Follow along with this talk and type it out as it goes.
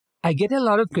I get a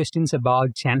lot of questions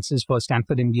about chances for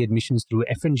Stanford MBA admissions through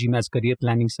FNGMAT's career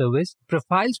planning service.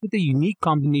 Profiles with a unique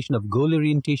combination of goal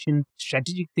orientation,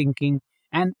 strategic thinking,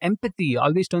 and empathy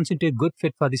always turns into a good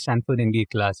fit for the Stanford MBA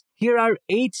class. Here are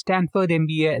 8 Stanford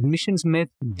MBA admissions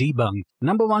myths debunked.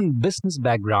 Number 1, business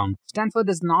background. Stanford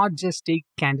does not just take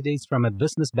candidates from a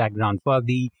business background. For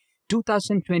the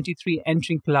 2023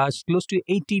 entering class, close to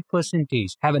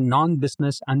 80% have a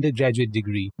non-business undergraduate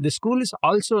degree. The school is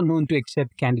also known to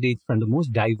accept candidates from the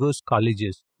most diverse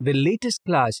colleges. The latest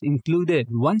class included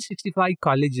 165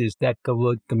 colleges that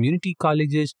covered community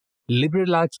colleges,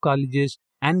 liberal arts colleges,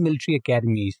 and military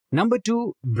academies. Number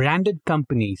 2, branded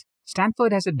companies.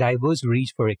 Stanford has a diverse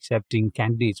reach for accepting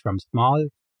candidates from small,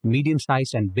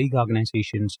 medium-sized, and big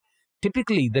organizations.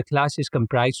 Typically, the class is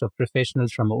comprised of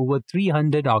professionals from over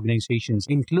 300 organizations,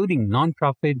 including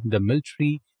nonprofit, the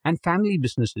military, and family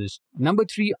businesses. Number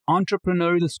 3,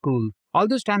 entrepreneurial school.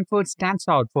 Although Stanford stands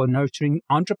out for nurturing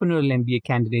entrepreneurial MBA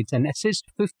candidates and assists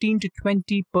 15 to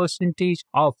 20%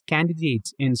 of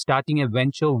candidates in starting a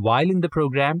venture while in the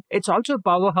program, it's also a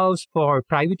powerhouse for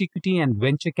private equity and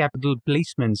venture capital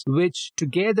placements, which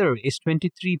together is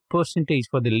 23%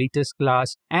 for the latest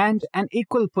class and an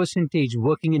equal percentage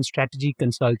working in strategy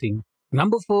consulting.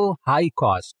 Number 4, high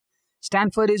cost.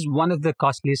 Stanford is one of the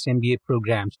costliest MBA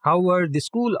programs. However, the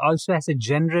school also has a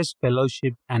generous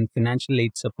fellowship and financial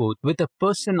aid support, with a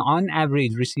person on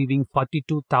average receiving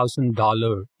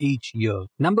 $42,000 each year.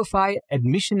 Number 5,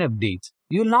 admission updates.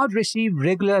 You will not receive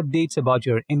regular updates about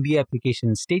your MBA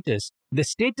application status. The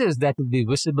status that will be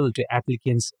visible to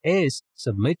applicants is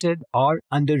submitted or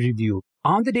under review.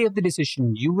 On the day of the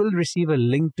decision, you will receive a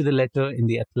link to the letter in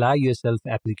the Apply Yourself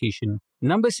application.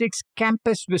 Number 6,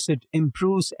 campus visit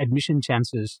improves admission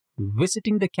chances.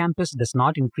 Visiting the campus does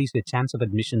not increase your chance of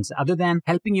admissions other than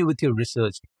helping you with your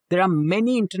research. There are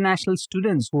many international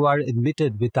students who are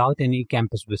admitted without any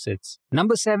campus visits.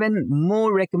 Number 7,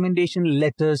 more recommendation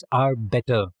letters are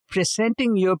better.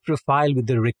 Presenting your profile with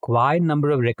the required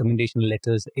number of recommendation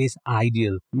letters is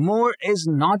ideal. More is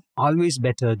not always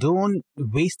better. Don't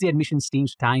waste the admissions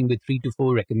team's time with 3 to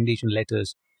 4 recommendation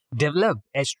letters. Develop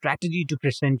a strategy to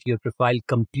present your profile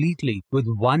completely with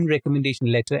 1 recommendation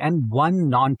letter and 1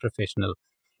 non-professional.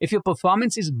 If your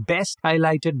performance is best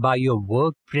highlighted by your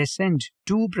work, present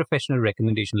 2 professional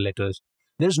recommendation letters.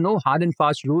 There's no hard and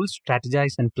fast rules.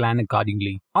 Strategize and plan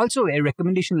accordingly. Also, a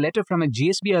recommendation letter from a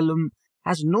GSB alum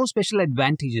has no special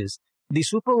advantages. The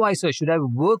supervisor should have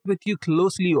worked with you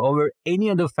closely over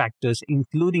any other factors,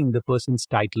 including the person's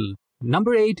title.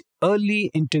 Number 8,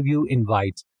 early interview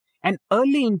invites. An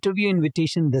early interview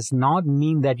invitation does not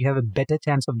mean that you have a better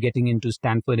chance of getting into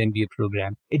Stanford MBA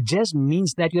program. It just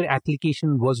means that your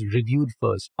application was reviewed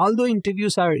first. Although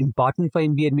interviews are important for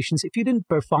MBA admissions, if you didn't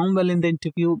perform well in the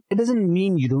interview, it doesn't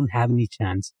mean you don't have any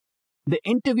chance. The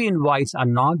interview invites are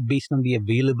not based on the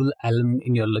available alum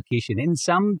in your location. In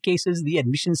some cases, the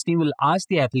admissions team will ask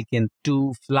the applicant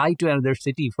to fly to another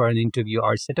city for an interview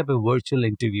or set up a virtual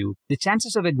interview. The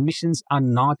chances of admissions are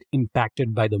not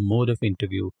impacted by the mode of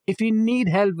interview. If you need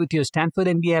help with your Stanford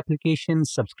MBA application,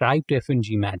 subscribe to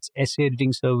FNGMAT's essay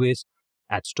editing service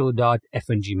at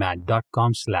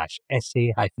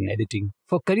store.fngmat.com/essay-editing.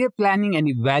 For career planning and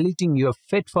evaluating your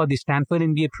fit for the Stanford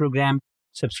MBA program,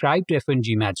 subscribe to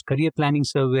FNGMAT's career planning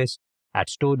service at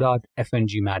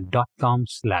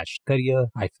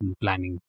store.fngmat.com/career-planning.